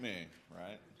Me,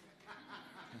 right?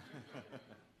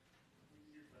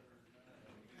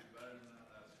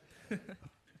 Move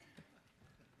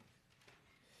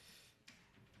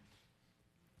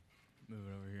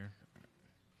it over here.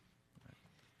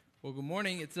 Well, good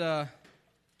morning. It's been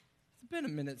a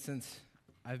minute since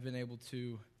I've been able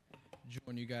to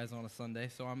join you guys on a Sunday,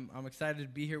 so I'm excited to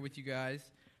be here with you guys,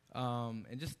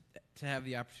 and just to have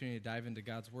the opportunity to dive into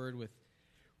God's Word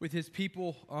with His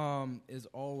people is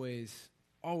always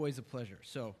a pleasure.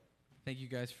 So, thank you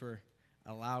guys for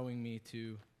allowing me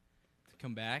to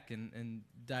come back and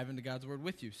dive into God's Word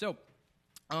with you. So,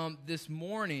 this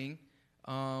morning,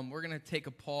 we're going to take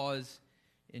a pause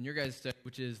in your guys' study,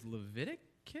 which is Leviticus,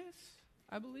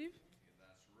 I believe.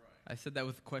 That's right. I said that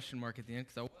with a question mark at the end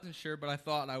because I wasn't sure, but I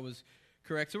thought I was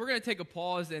correct. So we're going to take a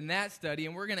pause in that study,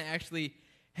 and we're going to actually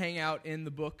hang out in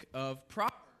the book of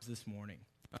Proverbs this morning.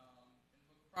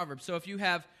 Proverbs. So if you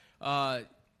have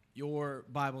your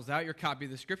Bibles out, your copy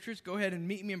of the Scriptures, go ahead and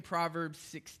meet me in Proverbs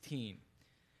 16.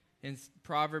 In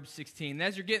Proverbs 16. And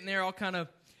as you're getting there, I'll kind of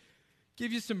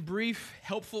give you some brief,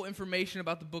 helpful information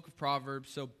about the book of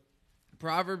Proverbs. So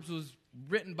Proverbs was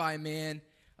written by a man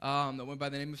that went by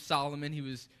the name of Solomon. He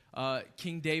was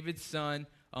King David's son,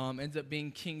 ends up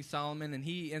being King Solomon, and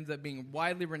he ends up being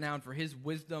widely renowned for his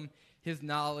wisdom, his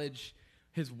knowledge,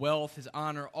 his wealth, his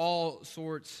honor, all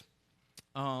sorts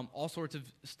of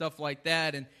stuff like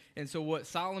that. And so what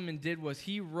Solomon did was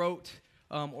he wrote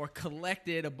or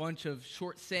collected a bunch of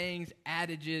short sayings,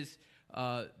 adages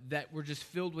that were just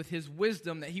filled with his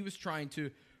wisdom that he was trying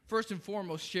to, first and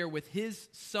foremost, share with his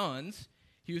sons.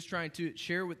 He was trying to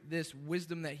share with this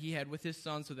wisdom that he had with his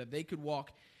sons so that they could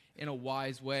walk in a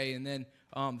wise way. And then,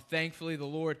 thankfully, the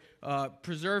Lord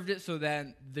preserved it so that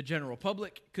the general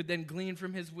public could then glean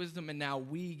from his wisdom, and now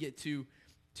we get to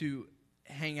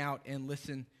hang out and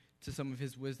listen to some of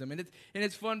his wisdom. And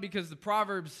it's fun because the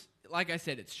Proverbs, like I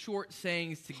said, it's short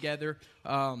sayings together.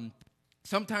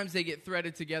 Sometimes they get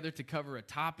threaded together to cover a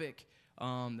topic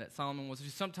that Solomon was.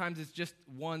 Sometimes it's just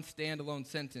one standalone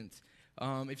sentence.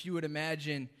 If you would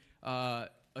imagine a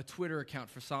Twitter account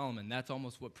for Solomon, that's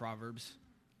almost what Proverbs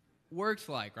works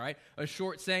like, right? A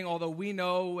short saying, although we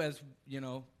know, as you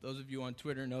know, those of you on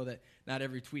Twitter know that not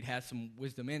every tweet has some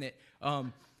wisdom in it.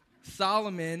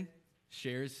 Solomon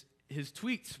shares his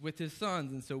tweets with his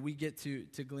sons, and so we get to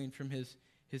glean from his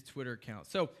Twitter account.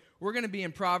 So we're going to be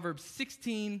in Proverbs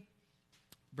 16,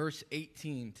 verse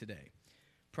 18 today.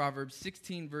 Proverbs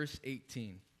 16, verse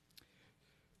 18.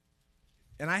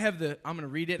 And I'm going to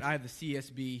read it. I have the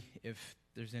CSB if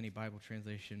there's any Bible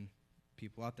translation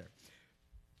people out there.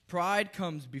 Pride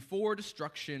comes before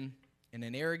destruction, and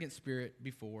an arrogant spirit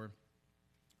before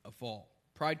a fall.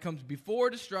 Pride comes before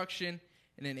destruction,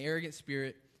 and an arrogant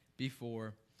spirit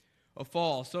before a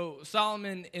fall. So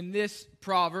Solomon, in this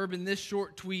proverb, in this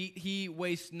short tweet, he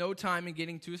wastes no time in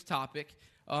getting to his topic,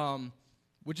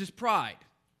 which is pride.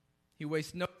 He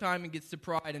wastes no time and gets to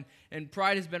pride, and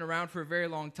pride has been around for a very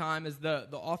long time. As the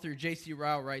author J.C.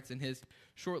 Ryle writes in his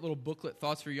short little booklet,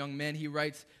 Thoughts for Young Men, he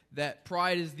writes that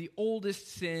pride is the oldest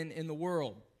sin in the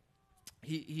world.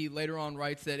 He later on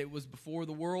writes that it was before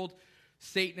the world,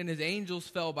 Satan and his angels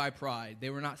fell by pride.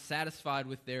 They were not satisfied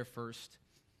with their first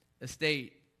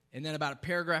estate. And then about a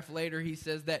paragraph later, he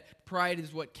says that pride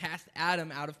is what cast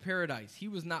Adam out of paradise. He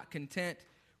was not content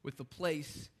with the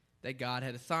place that God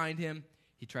had assigned him.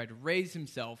 He tried to raise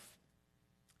himself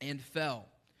and fell.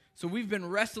 So we've been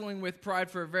wrestling with pride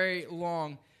for a very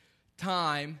long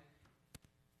time,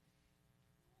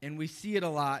 and we see it a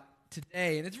lot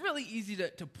today. And it's really easy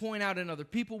to point out in other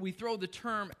people. We throw the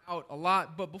term out a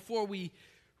lot, but before we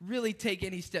really take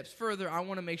any steps further, I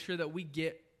want to make sure that we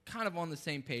get kind of on the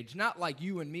same page. Not like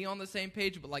you and me on the same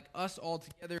page, but like us all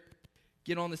together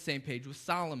get on the same page with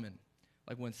Solomon.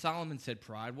 Like when Solomon said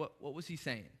pride, what was he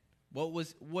saying?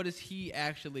 What is he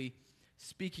actually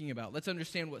speaking about? Let's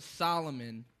understand what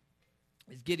Solomon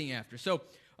is getting after. So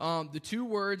the two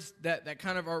words that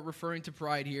kind of are referring to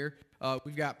pride here,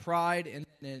 we've got pride, and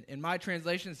in my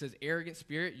translation it says arrogant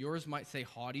spirit. Yours might say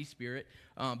haughty spirit.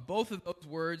 Both of those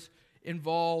words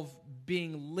involve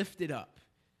being lifted up.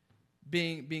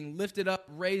 Being lifted up,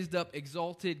 raised up,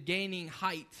 exalted, gaining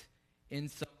height in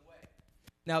some way.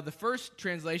 Now, the first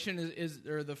translation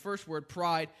or the first word,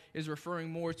 pride, is referring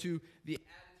more to the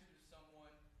attitude of someone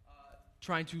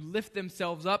trying to lift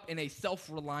themselves up in a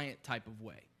self-reliant type of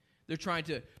way. They're trying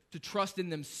to trust in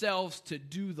themselves to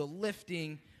do the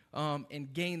lifting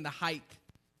and gain the height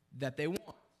that they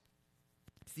want.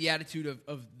 It's the attitude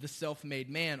of the self-made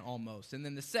man almost. And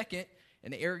then the second,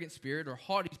 an arrogant spirit or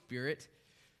haughty spirit,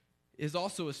 is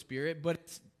also a spirit, but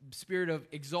it's a spirit of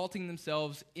exalting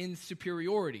themselves in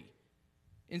superiority,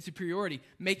 in superiority,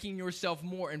 making yourself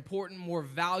more important, more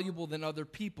valuable than other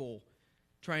people,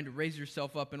 trying to raise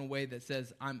yourself up in a way that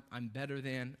says, I'm better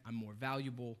than, I'm more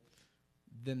valuable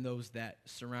than those that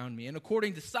surround me. And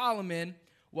according to Solomon,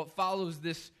 what follows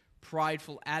this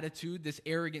prideful attitude, this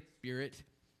arrogant spirit,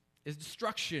 is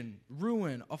destruction,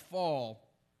 ruin, a fall,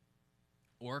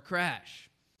 or a crash.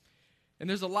 And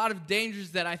there's a lot of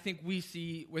dangers that I think we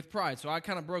see with pride. So I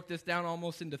kind of broke this down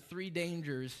almost into 3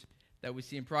 dangers that we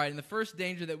see in pride. And the first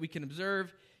danger that we can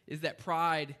observe is that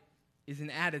pride is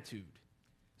an attitude.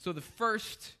 So the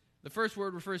first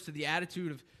word refers to the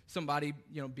attitude of somebody,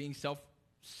 being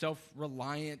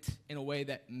self-reliant in a way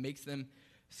that makes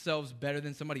themselves better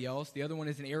than somebody else. The other one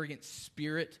is an arrogant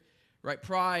spirit, right?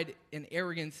 Pride and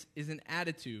arrogance is an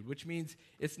attitude, which means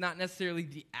it's not necessarily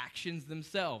the actions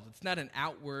themselves. It's not an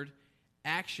outward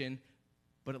action,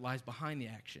 but it lies behind the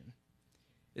action.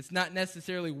 It's not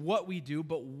necessarily what we do,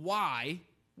 but why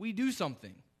we do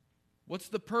something. What's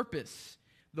the purpose?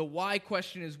 The why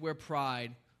question is where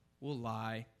pride will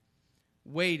lie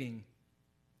waiting.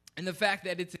 And the fact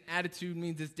that it's an attitude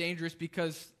means it's dangerous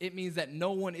because it means that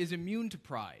no one is immune to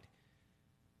pride.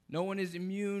 No one is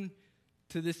immune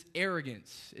to this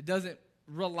arrogance. It doesn't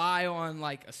rely on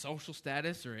like a social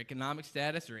status or economic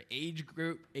status or age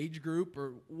group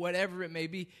or whatever it may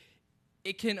be.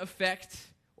 It can affect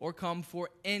or come for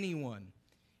anyone.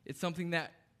 It's something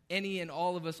that any and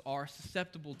all of us are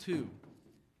susceptible to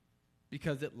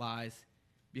because it lies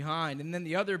behind. And then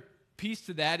the other piece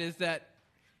to that is that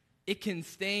it can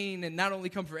stain and not only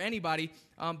come for anybody,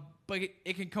 but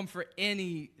it can come for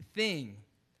anything.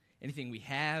 Anything we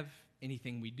have,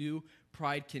 anything we do.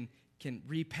 Pride can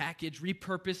repackage,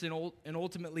 repurpose, and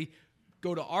ultimately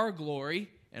go to our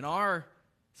glory and our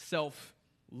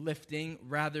self-lifting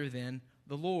rather than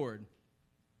the Lord.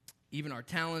 Even our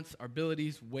talents, our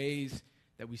abilities, ways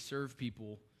that we serve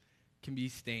people can be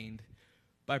stained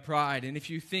by pride. And if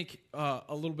you think a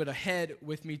little bit ahead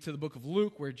with me to the book of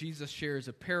Luke, where Jesus shares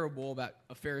a parable about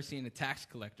a Pharisee and a tax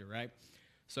collector, right?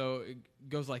 So it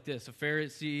goes like this. A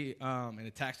Pharisee and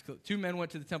a tax collector. 2 men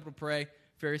went to the temple to pray,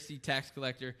 Pharisee, tax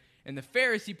collector. And the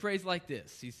Pharisee prays like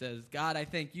this. He says, God, I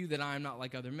thank you that I am not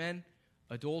like other men,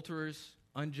 adulterers,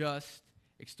 unjust,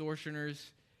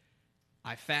 extortioners.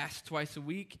 I fast twice a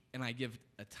week, and I give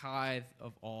a tithe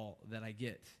of all that I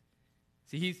get.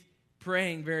 See, he's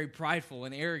praying very prideful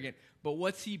and arrogant. But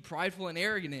what's he prideful and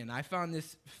arrogant in? I found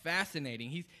this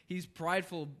fascinating. He's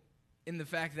prideful in the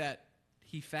fact that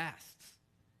he fasts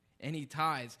and he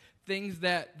tithes. Things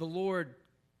that the Lord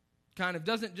kind of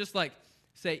doesn't just like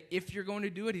say, if you're going to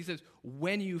do it, he says,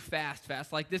 when you fast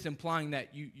like this, implying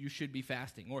that you should be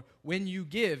fasting. Or when you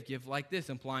give like this,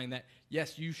 implying that,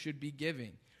 yes, you should be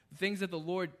giving. The things that the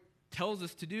Lord tells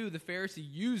us to do, the Pharisee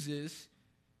uses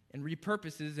and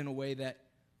repurposes in a way that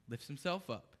lifts himself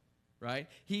up, right?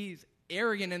 He's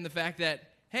arrogant in the fact that,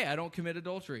 hey, I don't commit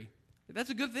adultery. That's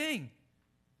a good thing.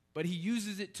 But he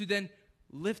uses it to then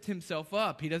lift himself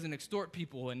up. He doesn't extort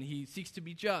people, and he seeks to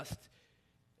be just.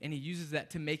 And he uses that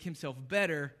to make himself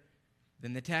better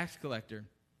than the tax collector.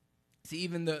 See,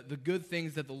 even the good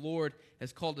things that the Lord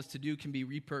has called us to do can be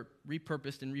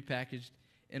repurposed and repackaged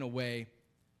in a way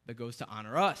that goes to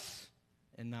honor us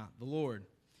and not the Lord.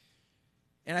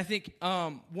 And I think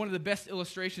one of the best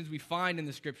illustrations we find in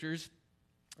the Scriptures,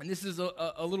 and this is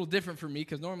a little different for me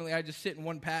because normally I just sit in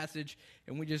one passage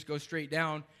and we just go straight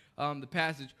down the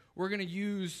passage. We're going to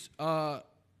use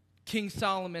King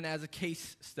Solomon as a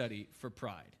case study for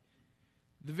pride.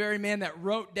 The very man that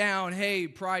wrote down, hey,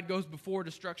 pride goes before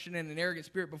destruction and an arrogant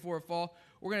spirit before a fall.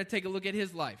 We're going to take a look at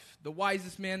his life, the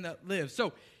wisest man that lived.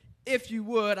 So if you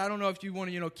would, I don't know if you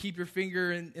want to, keep your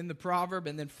finger in the proverb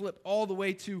and then flip all the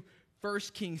way to 1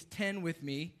 Kings 10 with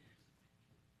me.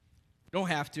 Don't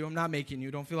have to. I'm not making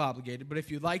you. Don't feel obligated. But if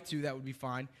you'd like to, that would be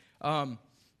fine.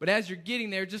 But as you're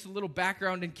getting there, just a little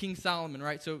background in King Solomon,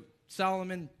 right? So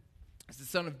Solomon is the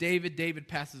son of David. David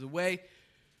passes away.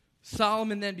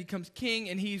 Solomon then becomes king,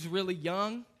 and he's really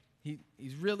young.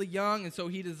 He's really young, and so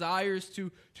he desires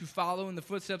to follow in the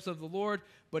footsteps of the Lord.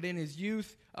 But in his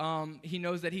youth, he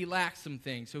knows that he lacks some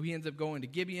things. So he ends up going to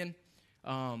Gibeon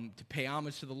to pay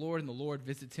homage to the Lord, and the Lord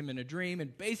visits him in a dream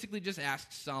and basically just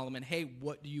asks Solomon, hey,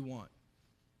 what do you want?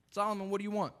 Solomon, what do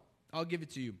you want? I'll give it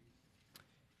to you.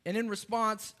 And in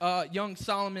response, young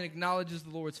Solomon acknowledges the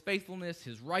Lord's faithfulness,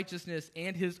 his righteousness,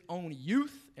 and his own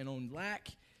youth and own lack.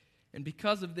 And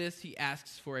because of this, he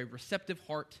asks for a receptive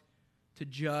heart to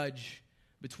judge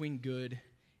between good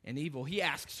and evil. He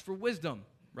asks for wisdom,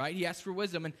 right? He asks for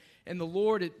wisdom. And the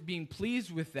Lord, being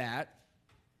pleased with that,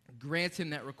 grants him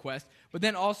that request, but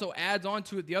then also adds on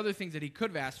to it the other things that he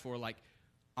could have asked for, like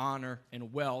honor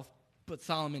and wealth. But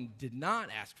Solomon did not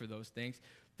ask for those things.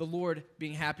 The Lord,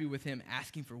 being happy with him,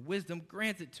 asking for wisdom,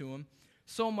 grants it to him,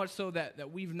 so much so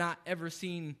that we've not ever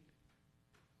seen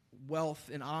wealth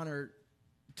and honor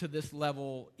to this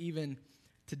level even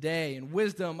today. And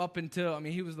wisdom up until,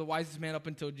 he was the wisest man up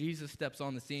until Jesus steps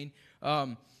on the scene.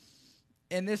 And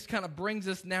this kind of brings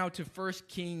us now to 1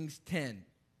 Kings 10.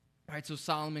 All right, so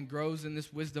Solomon grows in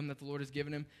this wisdom that the Lord has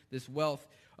given him, this wealth.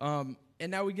 And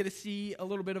now we get to see a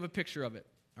little bit of a picture of it.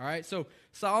 All right, so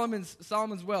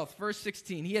Solomon's wealth, verse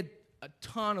 16, he had a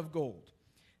ton of gold.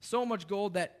 So much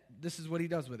gold that this is what he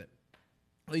does with it.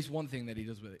 At least one thing that he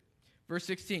does with it. Verse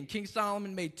 16, King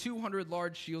Solomon made 200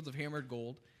 large shields of hammered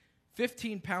gold.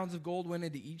 15 pounds of gold went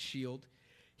into each shield.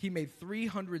 He made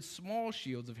 300 small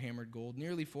shields of hammered gold.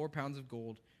 Nearly 4 pounds of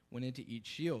gold went into each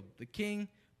shield. The king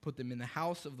put them in the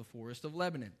house of the forest of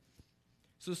Lebanon.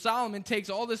 So Solomon takes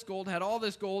all this gold, had all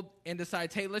this gold, and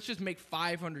decides, hey, let's just make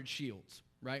 500 shields,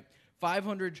 right?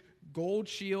 500 gold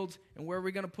shields, and where are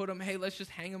we going to put them? Hey, let's just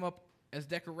hang them up as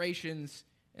decorations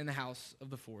in the house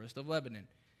of the forest of Lebanon,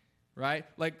 right?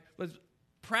 Like,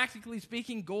 practically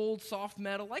speaking, gold, soft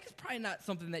metal, like it's probably not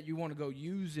something that you want to go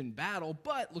use in battle,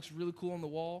 but looks really cool on the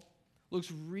wall,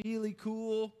 looks really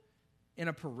cool in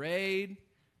a parade,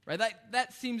 right?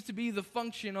 That seems to be the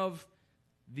function of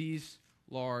these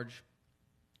large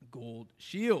gold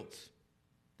shields.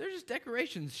 They're just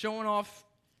decorations showing off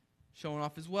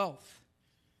his wealth.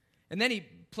 And then he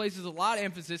places a lot of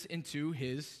emphasis into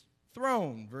his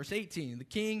throne. Verse 18, the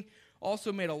king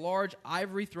also made a large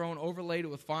ivory throne overlaid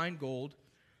with fine gold.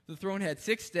 The throne had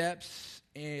 6 steps,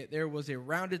 and there was a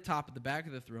rounded top at the back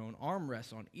of the throne,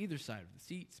 armrests on either side of the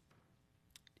seats,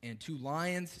 and 2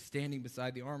 lions standing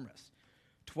beside the armrests.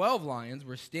 12 lions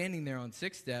were standing there on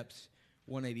 6 steps,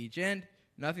 one at each end.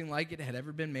 Nothing like it had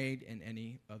ever been made in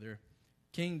any other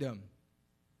kingdom.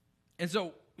 And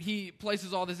so he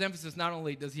places all this emphasis. Not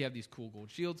only does he have these cool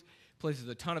gold shields, places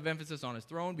a ton of emphasis on his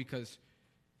throne, because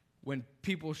when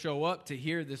people show up to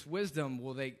hear this wisdom,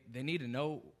 well, they need to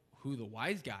know who the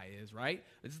wise guy is, right?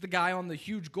 It's the guy on the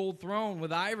huge gold throne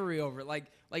with ivory over it, like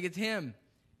it's him.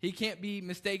 He can't be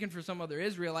mistaken for some other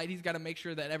Israelite. He's got to make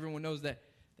sure that everyone knows that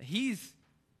he's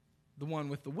the one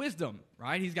with the wisdom,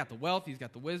 right? He's got the wealth, he's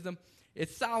got the wisdom.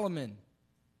 It's Solomon.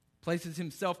 Places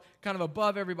himself kind of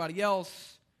above everybody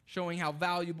else, showing how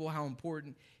valuable, how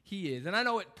important he is. And I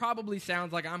know it probably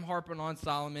sounds like I'm harping on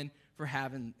Solomon for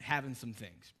having some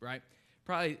things, right?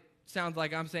 Probably sounds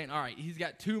like I'm saying, all right, he's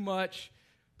got too much,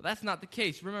 but that's not the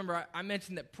case. Remember, I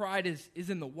mentioned that pride is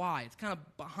in the why. It's kind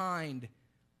of behind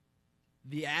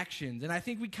the actions. And I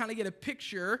think we kind of get a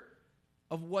picture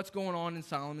of what's going on in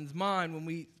Solomon's mind when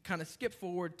we kind of skip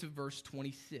forward to verse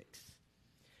 26.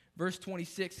 Verse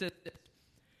 26 says,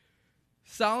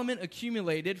 Solomon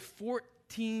accumulated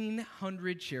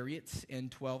 1,400 chariots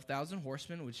and 12,000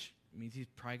 horsemen, which means he's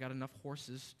probably got enough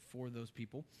horses for those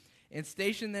people, and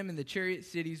stationed them in the chariot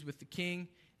cities with the king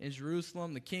in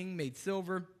Jerusalem. The king made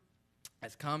silver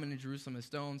as common in Jerusalem as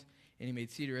stones, and he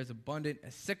made cedar as abundant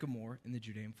as sycamore in the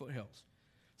Judean foothills.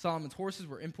 Solomon's horses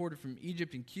were imported from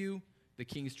Egypt and Kue. The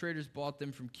king's traders bought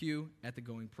them from Kue at the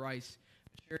going price.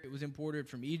 A chariot was imported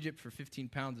from Egypt for 15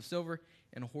 pounds of silver,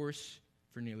 and a horse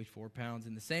for nearly 4 pounds.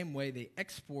 In the same way, they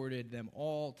exported them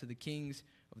all to the kings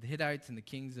of the Hittites and the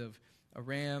kings of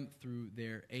Aram through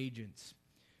their agents.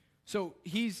 So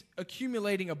he's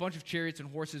accumulating a bunch of chariots and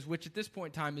horses, which at this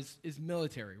point in time is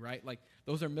military, right? Like,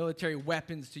 those are military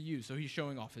weapons to use. So he's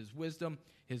showing off his wisdom,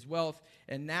 his wealth,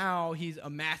 and now he's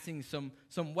amassing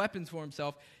some weapons for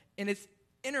himself. And it's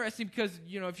interesting because,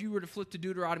 if you were to flip to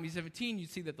Deuteronomy 17, you'd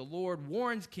see that the Lord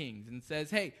warns kings and says,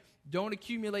 hey, don't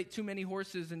accumulate too many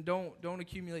horses and don't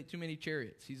accumulate too many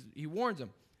chariots. He warns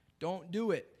them, don't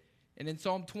do it. And in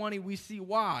Psalm 20, we see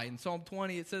why. In Psalm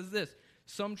 20, it says this,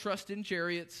 some trust in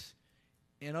chariots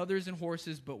and others in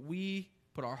horses, but we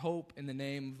put our hope in the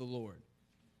name of the Lord.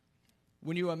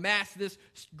 When you amass this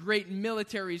great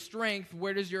military strength,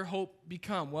 where does your hope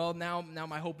become? Well, now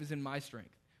my hope is in my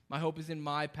strength. My hope is in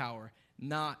my power,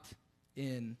 not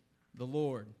in the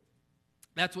Lord.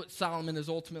 That's what Solomon is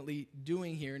ultimately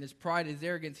doing here. In his pride, his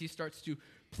arrogance, he starts to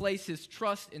place his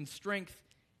trust and strength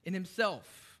in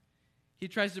himself. He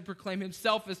tries to proclaim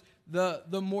himself as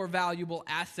the more valuable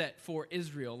asset for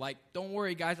Israel. Like, don't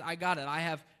worry, guys, I got it. I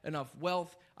have enough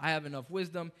wealth, I have enough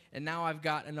wisdom, and now I've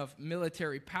got enough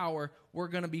military power. We're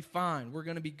going to be fine. We're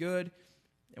going to be good,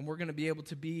 and we're going to be able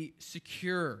to be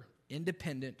secure,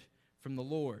 independent from the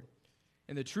Lord.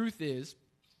 And the truth is,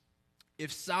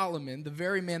 if Solomon, the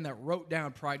very man that wrote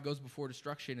down pride goes before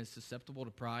destruction, is susceptible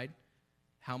to pride,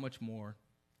 how much more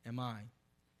am I?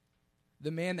 The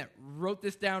man that wrote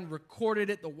this down, recorded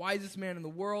it, the wisest man in the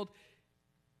world,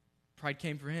 Pride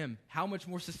came for him. How much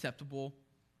more susceptible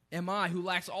am I, who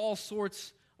lacks all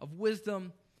sorts of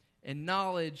wisdom and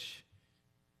knowledge?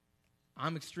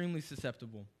 I'm extremely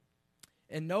susceptible.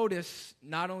 And notice,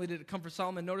 not only did it come for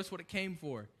Solomon, notice what it came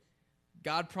for.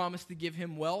 God promised to give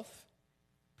him wealth.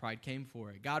 Pride came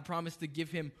for it. God promised to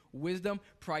give him wisdom.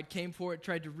 Pride came for it,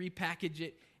 tried to repackage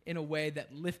it in a way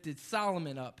that lifted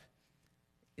Solomon up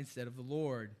instead of the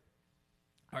Lord.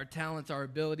 Our talents, our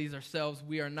abilities, ourselves,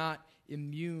 we are not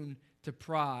immune to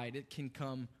pride. It can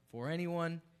come for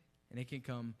anyone, and it can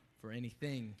come for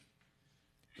anything.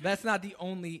 But that's not the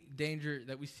only danger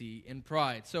that we see in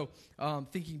pride. So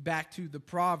thinking back to the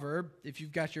proverb, if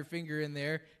you've got your finger in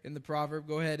there in the proverb,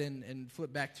 go ahead and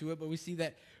flip back to it. But we see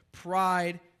that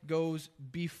pride goes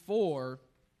before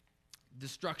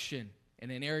destruction,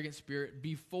 and an arrogant spirit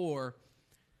before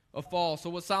a fall. So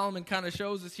what Solomon kind of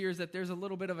shows us here is that there's a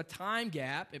little bit of a time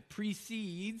gap. It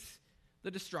precedes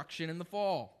the destruction and the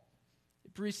fall.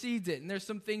 It precedes it. And there's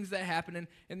some things that happen,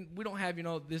 and we don't have,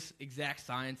 this exact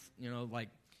science, like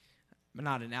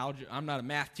I'm not a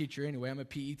math teacher anyway. I'm a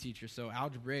PE teacher, so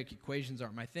algebraic equations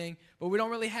aren't my thing. But we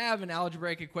don't really have an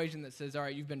algebraic equation that says, all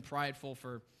right, you've been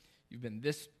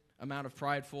this amount of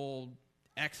prideful,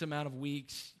 X amount of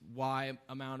weeks, Y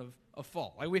amount of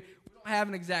fall. Like we don't have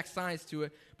an exact science to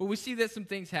it, but we see that some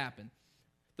things happen.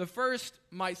 The first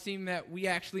might seem that we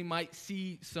actually might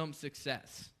see some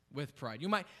success with pride. You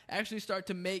might actually start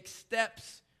to make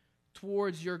steps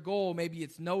towards your goal. Maybe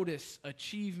it's notice,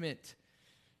 achievement,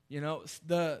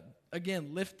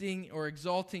 lifting or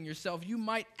exalting yourself. You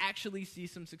might actually see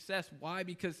some success. Why?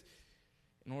 Because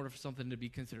in order for something to be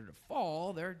considered a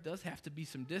fall, there does have to be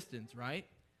some distance, right?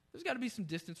 There's got to be some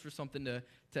distance for something to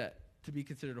be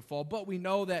considered a fall. But we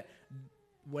know that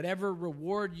whatever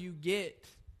reward you get,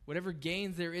 whatever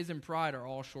gains there is in pride are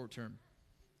all short-term.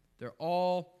 They're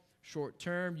all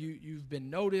short-term. You've been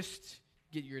noticed.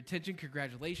 Get your attention.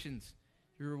 Congratulations.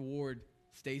 Your reward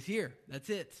stays here. That's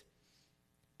it.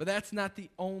 But that's not the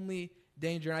only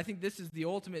danger. And I think this is the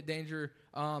ultimate danger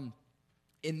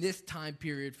in this time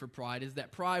period for pride, is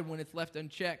that pride, when it's left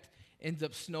unchecked, ends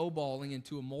up snowballing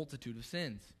into a multitude of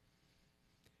sins.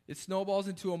 It snowballs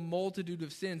into a multitude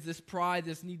of sins. This pride,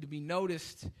 this need to be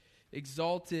noticed,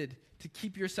 exalted, to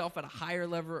keep yourself at a higher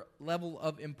level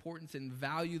of importance and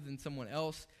value than someone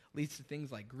else, leads to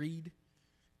things like greed,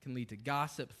 can lead to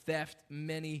gossip, theft,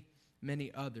 many,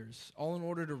 many others, all in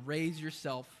order to raise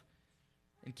yourself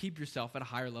and keep yourself at a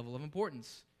higher level of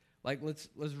importance. Like let's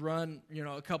run,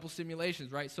 a couple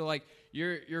simulations, right? So like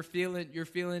you're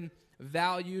feeling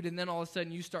valued, and then all of a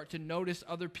sudden you start to notice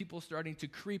other people starting to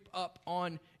creep up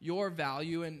on your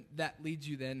value, and that leads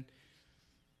you then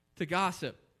to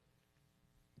gossip,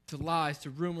 to lies,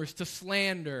 to rumors, to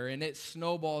slander, and it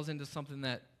snowballs into something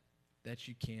that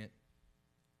you can't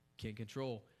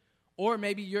control. Or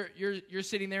maybe you're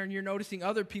sitting there and you're noticing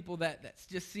other people that's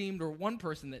just seemed, or one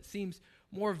person that seems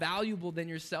more valuable than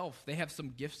yourself. They have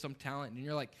some gifts, some talent, and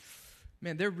you're like,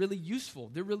 man, they're really useful.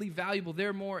 They're really valuable.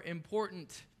 They're more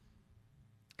important.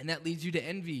 And that leads you to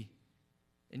envy.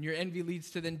 And your envy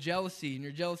leads to then jealousy, and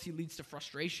your jealousy leads to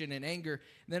frustration and anger,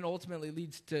 and then ultimately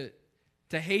leads to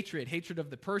hatred of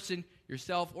the person,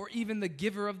 yourself, or even the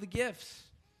giver of the gifts.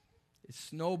 It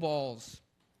snowballs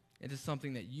into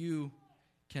something that you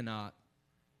cannot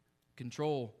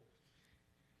control.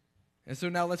 And so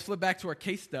now let's flip back to our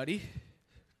case study.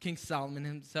 King Solomon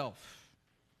himself.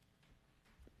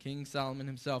 King Solomon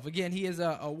himself. Again, he is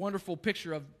a wonderful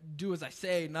picture of do as I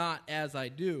say, not as I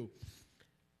do.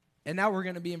 And now we're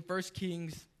going to be in 1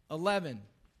 Kings 11.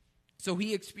 So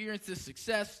he experienced this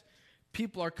success.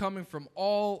 People are coming from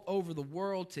all over the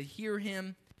world to hear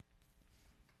him.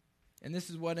 And this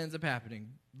is what ends up happening.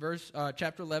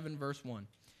 Chapter 11, verse 1.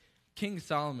 King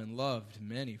Solomon loved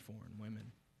many foreign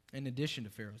women, in addition to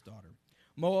Pharaoh's daughter,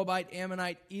 Moabite,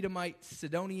 Ammonite, Edomite,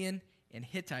 Sidonian, and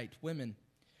Hittite women,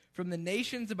 from the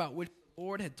nations about which the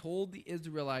Lord had told the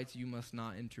Israelites, you must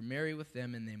not intermarry with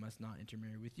them, and they must not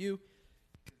intermarry with you,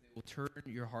 because they will turn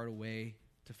your heart away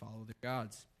to follow their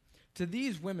gods. To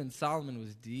these women Solomon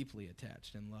was deeply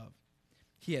attached in love.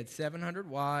 He had 700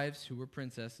 wives who were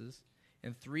princesses,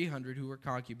 and 300 who were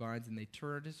concubines, and they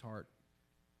turned his heart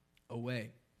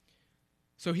away.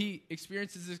 So he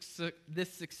experiences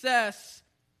this success,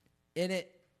 and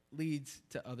it leads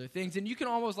to other things. And you can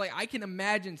almost, I can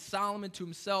imagine Solomon to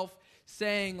himself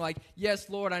saying,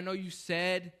 yes, Lord, I know you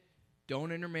said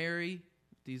don't intermarry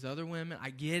with these other women.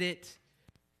 I get it.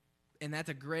 And that's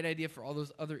a great idea for all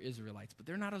those other Israelites. But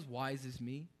they're not as wise as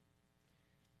me.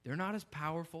 They're not as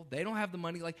powerful. They don't have the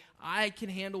money. I can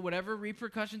handle whatever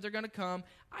repercussions are going to come.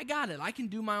 I got it. I can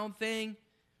do my own thing.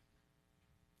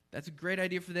 That's a great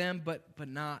idea for them, but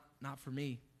not for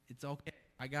me. It's okay.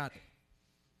 I got it.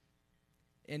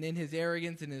 And in his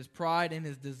arrogance and his pride and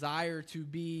his desire to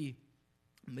be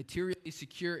materially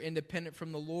secure, independent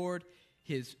from the Lord,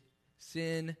 his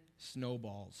sin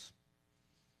snowballs.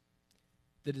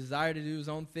 The desire to do his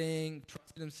own thing,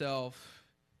 trust in himself,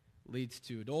 leads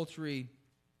to adultery,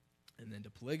 and then to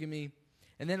polygamy,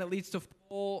 and then it leads to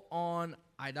full-on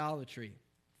idolatry.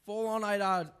 Full-on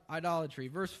idolatry.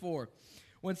 Verse 4,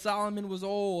 when Solomon was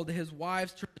old, his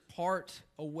wives turned his heart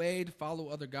away to follow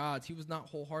other gods. He was not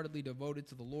wholeheartedly devoted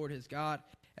to the Lord his God,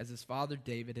 as his father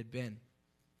David had been.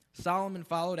 Solomon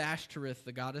followed Ashtoreth,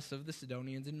 the goddess of the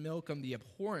Sidonians, and Milcom, the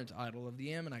abhorrent idol of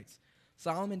the Ammonites.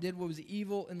 Solomon did what was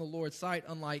evil in the Lord's sight,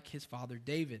 unlike his father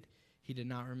David. He did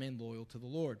not remain loyal to the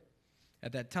Lord.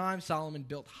 At that time, Solomon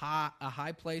built a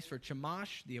high place for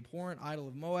Chemosh, the abhorrent idol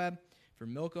of Moab, for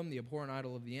Milcom, the abhorrent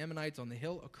idol of the Ammonites, on the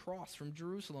hill across from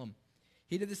Jerusalem.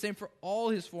 He did the same for all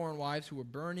his foreign wives who were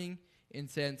burning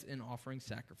incense and offering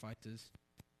sacrifices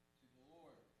to the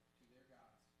Lord,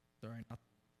 to their gods.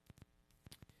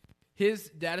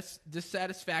 His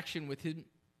dissatisfaction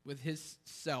with his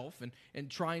self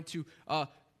and trying to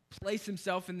place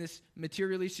himself in this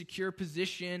materially secure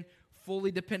position,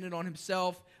 fully dependent on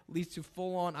himself, leads to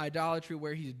full-on idolatry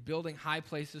where he's building high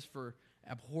places for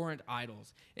abhorrent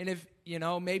idols. And if,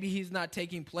 maybe he's not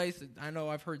taking place, I know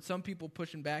I've heard some people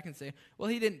pushing back and say, well,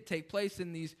 he didn't take place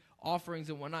in these offerings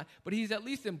and whatnot, but he's at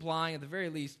least implying, at the very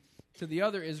least, to the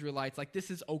other Israelites, like,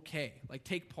 this is okay. Like,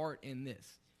 take part in this.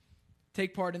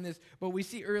 Take part in this. But we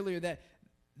see earlier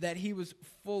that he was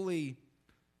fully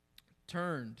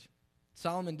turned.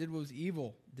 Solomon did what was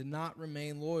evil, did not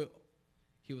remain loyal.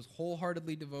 He was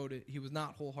wholeheartedly devoted. He was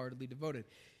not wholeheartedly devoted.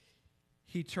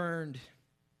 He turned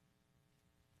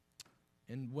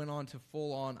and went on to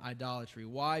full-on idolatry.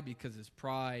 Why? Because his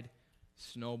pride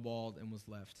snowballed and was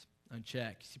left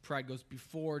unchecked. See, pride goes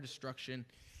before destruction,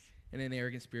 and an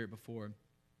arrogant spirit before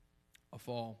a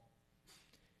fall.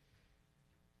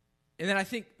 And then I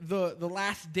think the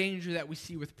last danger that we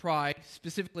see with pride,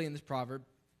 specifically in this proverb,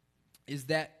 is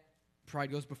that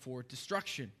pride goes before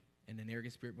destruction and an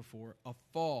arrogant spirit before a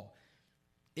fall.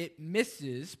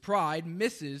 Pride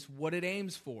misses what it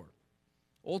aims for.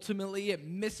 Ultimately, it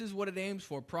misses what it aims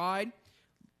for. Pride,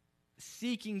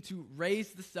 seeking to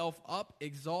raise the self up,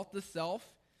 exalt the self,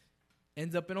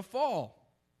 ends up in a fall.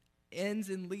 Ends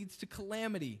and leads to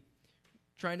calamity.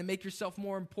 Trying to make yourself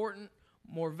more important,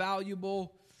 more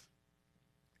valuable,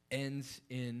 ends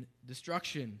in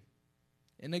destruction.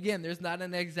 And again, there's not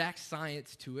an exact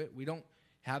science to it. We don't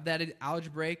have that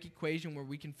algebraic equation where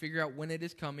we can figure out when it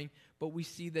is coming, but we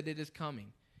see that it is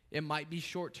coming. It might be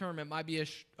short term. It might be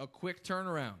a quick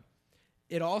turnaround.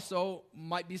 It also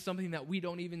might be something that we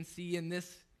don't even see in this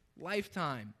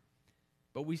lifetime.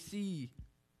 But we see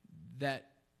that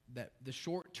the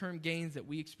short-term gains that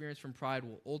we experience from pride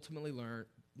will ultimately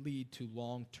lead to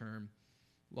long-term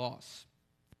loss.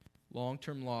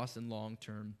 Long-term loss and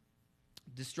long-term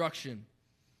destruction.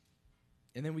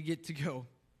 And then we get to go.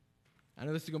 I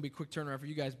know this is going to be a quick turnaround for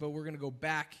you guys, but we're going to go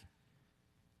back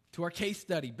to our case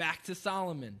study, back to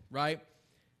Solomon, right?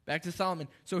 Back to Solomon.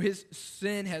 So his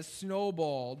sin has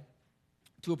snowballed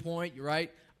to a point,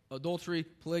 right? Adultery,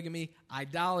 polygamy,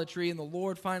 idolatry, and the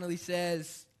Lord finally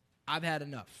says, I've had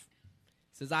enough.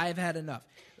 He says, I have had enough.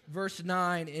 Verse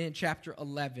 9 in chapter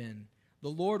 11, the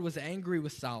Lord was angry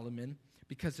with Solomon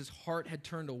because his heart had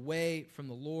turned away from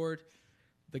the Lord,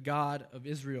 the God of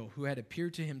Israel, who had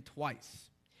appeared to him twice.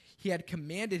 He had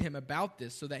commanded him about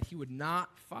this so that he would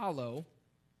not follow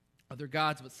other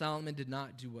gods, but Solomon did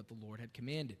not do what the Lord had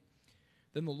commanded.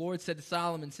 Then the Lord said to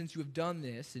Solomon, since you have done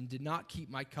this and did not keep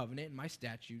my covenant and my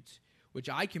statutes, which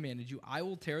I commanded you, I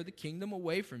will tear the kingdom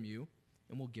away from you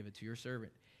and will give it to your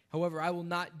servant. However, I will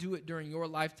not do it during your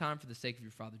lifetime for the sake of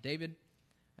your father David.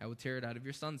 I will tear it out of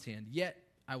your son's hand. Yet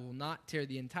I will not tear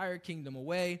the entire kingdom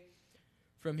away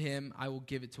from him. I will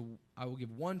give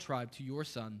one tribe to your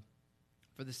son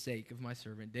for the sake of my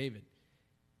servant David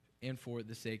and for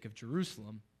the sake of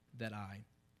Jerusalem that I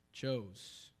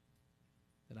chose.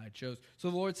 So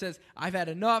the Lord says, I've had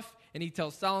enough. And he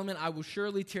tells Solomon, I will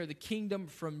surely tear the kingdom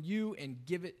from you and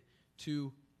give it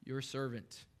to your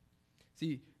servant.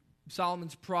 See,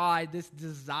 Solomon's pride, this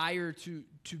desire to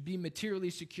be materially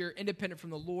secure, independent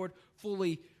from the Lord,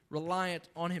 fully reliant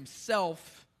on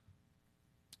himself,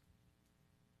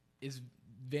 is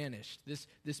vanished.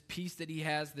 This peace that he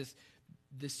has,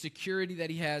 this security that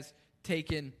he has,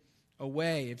 taken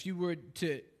away. If you were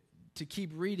to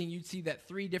keep reading, you'd see that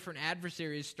 3 different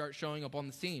adversaries start showing up on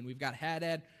the scene. We've got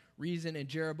Hadad, Rezin, and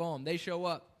Jeroboam. They show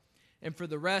up. And for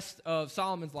the rest of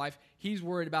Solomon's life, he's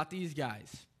worried about these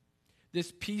guys.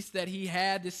 this peace that he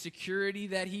had, this security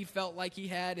that he felt like he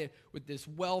had with this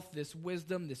wealth, this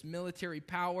wisdom, this military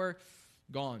power,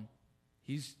 gone.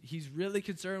 He's really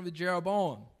concerned with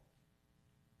Jeroboam,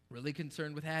 really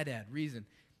concerned with Hadad, reason.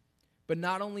 But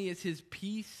not only is his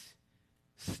peace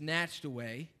snatched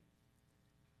away,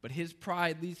 but his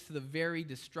pride leads to the very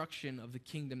destruction of the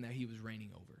kingdom that he was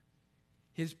reigning over.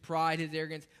 His pride, his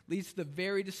arrogance, leads to the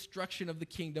very destruction of the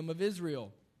kingdom of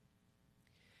Israel.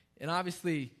 And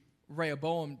obviously,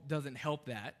 Rehoboam doesn't help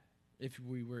that. If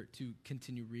we were to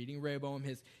continue reading, Rehoboam,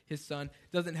 his son,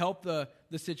 doesn't help the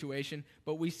situation.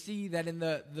 But we see that in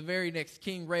the very next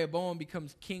king, Rehoboam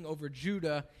becomes king over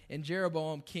Judah, and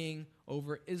Jeroboam king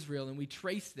over Israel. And we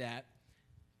trace that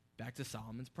back to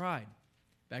Solomon's pride,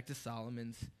 back to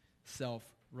Solomon's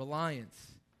self-reliance.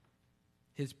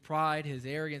 His pride, his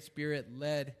arrogant spirit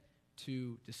led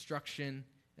to destruction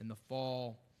and the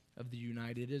fall of the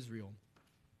united Israel.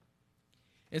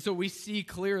 And so we see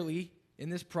clearly in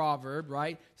this proverb,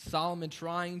 right, Solomon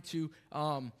trying to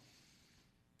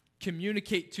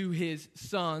communicate to his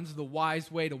sons the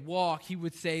wise way to walk. He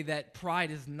would say that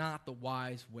pride is not the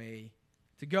wise way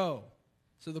to go.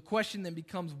 So the question then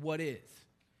becomes, what is?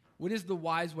 What is the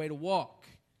wise way to walk?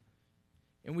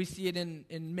 And we see it in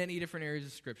many different areas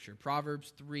of Scripture.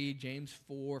 Proverbs 3, James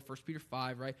 4, 1 Peter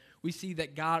 5, right? We see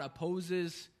that God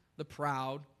opposes the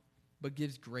proud, but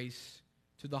gives grace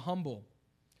to the humble.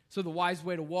 So the wise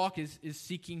way to walk is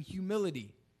seeking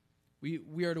humility.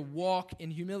 We are to walk in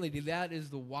humility. That is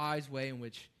the wise way in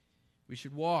which we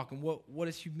should walk. And what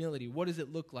is humility? What does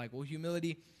it look like? Well,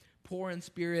 humility, poor in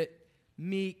spirit,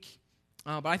 meek.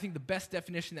 But I think the best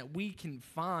definition that we can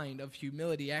find of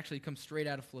humility actually comes straight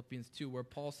out of Philippians 2, where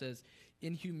Paul says,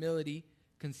 in humility,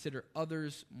 consider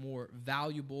others more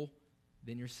valuable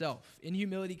than yourself. In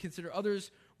humility, consider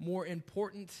others more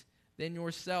important than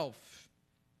yourself.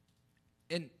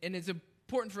 And it's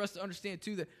important for us to understand,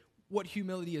 too, that what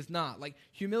humility is not. Like,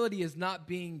 humility is not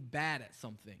being bad at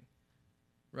something,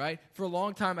 right? For a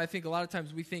long time, I think a lot of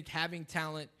times we think having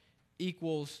talent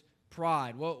equals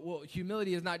pride. Well,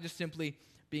 humility is not just simply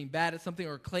being bad at something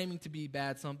or claiming to be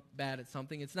bad at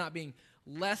something. It's not being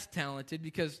less talented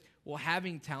because, well,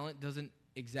 having talent doesn't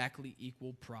exactly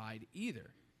equal pride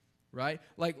either, right?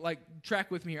 Like track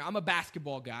with me here. I'm a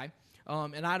basketball guy.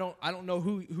 And I don't know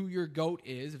who your GOAT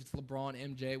is. If it's LeBron,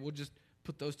 MJ, we'll just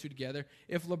put those two together.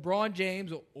 If LeBron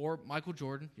James or Michael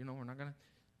Jordan, we're not going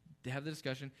to have the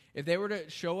discussion. If they were to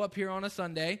show up here on a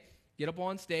Sunday, get up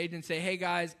on stage and say, hey,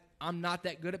 guys, I'm not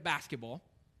that good at basketball.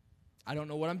 I don't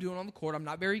know what I'm doing on the court. I'm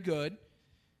not very good.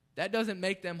 That doesn't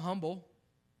make them humble.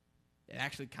 It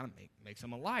actually kind of makes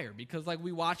them a liar because,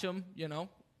 we watch them,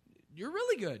 you're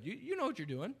really good. You know what you're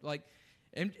doing.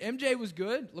 MJ was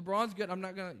good. LeBron's good. I'm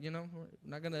not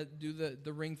gonna do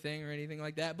the ring thing or anything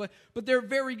like that. But they're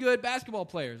very good basketball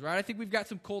players, right? I think we've got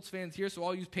some Colts fans here, so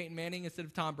I'll use Peyton Manning instead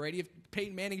of Tom Brady. If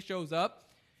Peyton Manning shows up,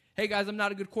 hey guys, I'm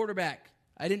not a good quarterback.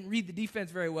 I didn't read the defense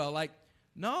very well.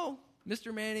 No,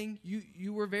 Mr. Manning,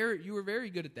 you were very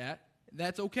good at that.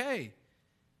 That's okay,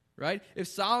 right? If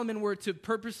Solomon were to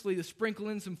purposely sprinkle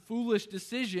in some foolish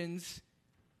decisions,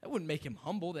 that wouldn't make him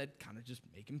humble. That'd kind of just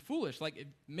make him foolish.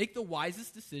 Make the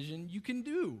wisest decision you can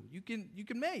do. You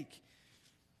can make.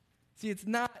 See, it's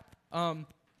not.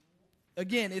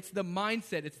 Again, it's the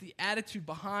mindset. It's the attitude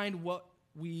behind what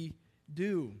we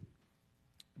do.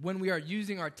 When we are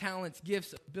using our talents,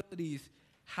 gifts, abilities,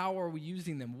 how are we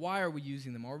using them? Why are we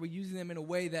using them? Are we using them in a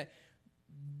way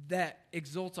that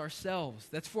exalts ourselves?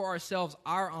 That's for ourselves,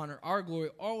 our honor, our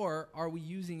glory, or are we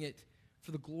using it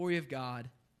for the glory of God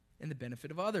and the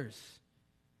benefit of others?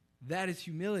 That is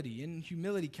humility. In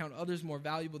humility, count others more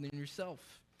valuable than yourself.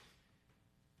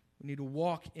 We need to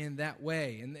walk in that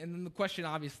way. And then the question,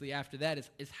 obviously, after that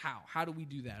is how? How do we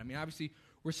do that? Obviously,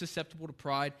 we're susceptible to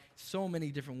pride so many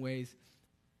different ways.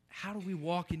 How do we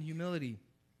walk in humility?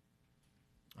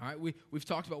 All right, we've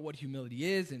talked about what humility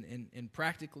is and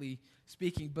practically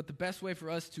speaking, but the best way for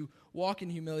us to walk in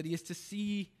humility is to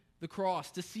see the cross,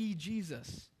 to see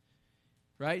Jesus.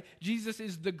 Right? Jesus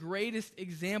is the greatest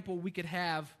example we could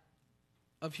have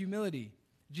of humility.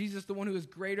 Jesus, the one who is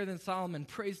greater than Solomon.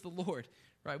 Praise the Lord.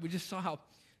 Right? We just saw how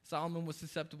Solomon was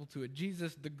susceptible to it.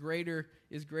 Jesus, the greater,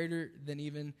 is greater than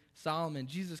even Solomon.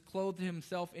 Jesus clothed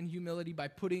himself in humility by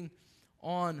putting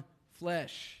on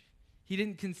flesh. He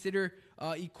didn't consider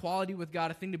equality with God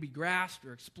a thing to be grasped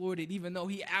or exploited, even though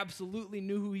he absolutely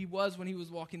knew who he was when he was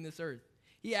walking this earth.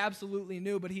 He absolutely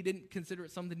knew, but he didn't consider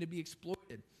it something to be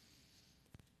exploited.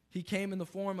 He came in the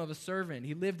form of a servant.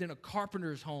 He lived in a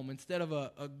carpenter's home instead of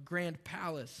a grand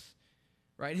palace,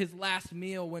 right? His last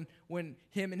meal when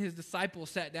him and his disciples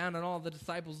sat down and all the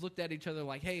disciples looked at each other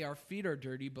like, hey, our feet are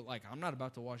dirty, but like, I'm not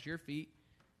about to wash your feet.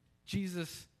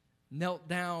 Jesus knelt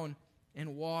down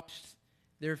and washed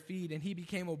their feet, and he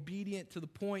became obedient to the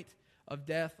point of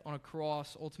death on a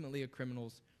cross, ultimately a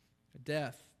criminal's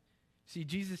death. See,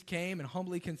 Jesus came and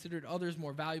humbly considered others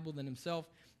more valuable than himself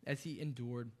as he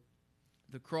endured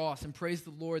the cross. And praise the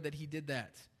Lord that he did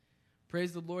that.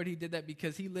 Praise the Lord he did that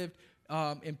because he lived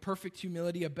in perfect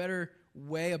humility, a better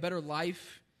way, a better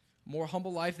life, more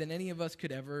humble life than any of us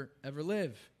could ever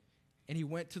live. And he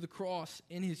went to the cross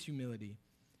in his humility.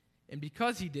 And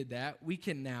because he did that, we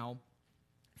can now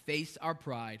face our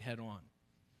pride head on.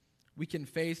 We can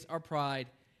face our pride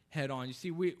head on. You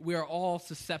see, we are all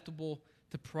susceptible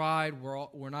to pride.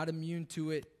 We're not immune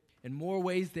to it. In more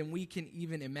ways than we can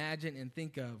even imagine and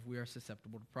think of, we are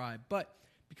susceptible to pride. But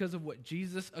because of what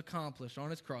Jesus accomplished on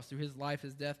his cross through his life,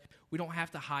 his death, we don't have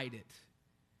to hide it.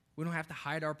 We don't have to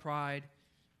hide our pride.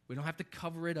 We don't have to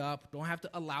cover it up. We don't have to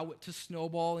allow it to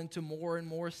snowball into more and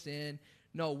more sin.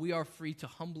 No, we are free to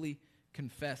humbly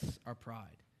confess our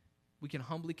pride. We can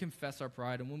humbly confess our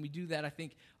pride. And when we do that, I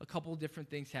think a couple of different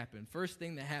things happen. First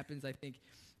thing that happens, I think,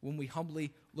 when we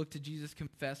humbly look to Jesus,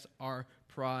 confess our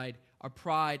pride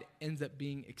ends up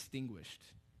being extinguished.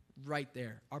 Right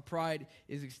there. Our pride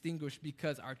is extinguished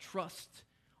because our trust,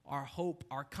 our hope,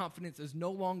 our confidence is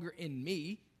no longer in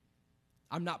me.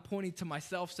 I'm not pointing to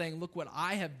myself saying, look what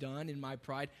I have done in my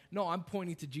pride. No, I'm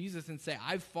pointing to Jesus and say,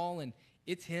 I've fallen.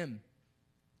 It's him.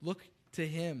 Look to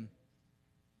him.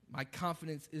 My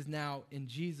confidence is now in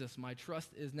Jesus. My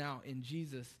trust is now in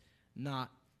Jesus,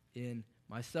 not in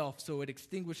myself. So it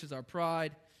extinguishes our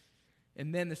pride.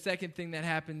 And then the second thing that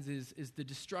happens is the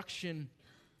destruction,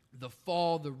 the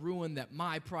fall, the ruin that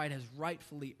my pride has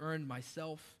rightfully earned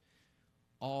myself,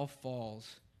 all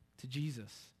falls to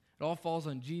Jesus. It all falls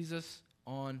on Jesus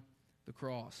on the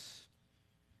cross.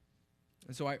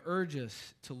 And so I urge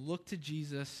us to look to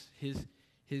Jesus,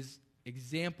 his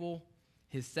example,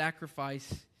 his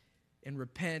sacrifice, and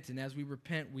repent. And as we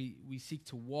repent, we seek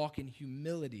to walk in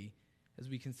humility as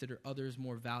we consider others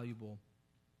more valuable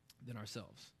than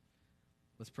ourselves.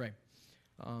 Let's pray.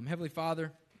 Heavenly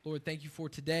Father, Lord, thank you for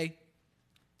today.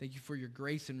 Thank you for your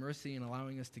grace and mercy in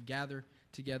allowing us to gather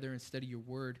together and study your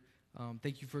word.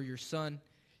 Thank you for your Son,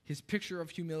 his picture of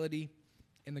humility,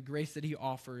 and the grace that he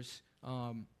offers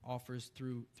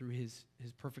through his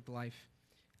perfect life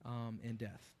and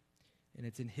death. And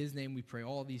it's in his name we pray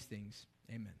all these things.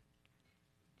 Amen.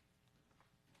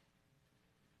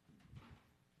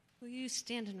 Will you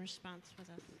stand in response with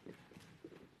us?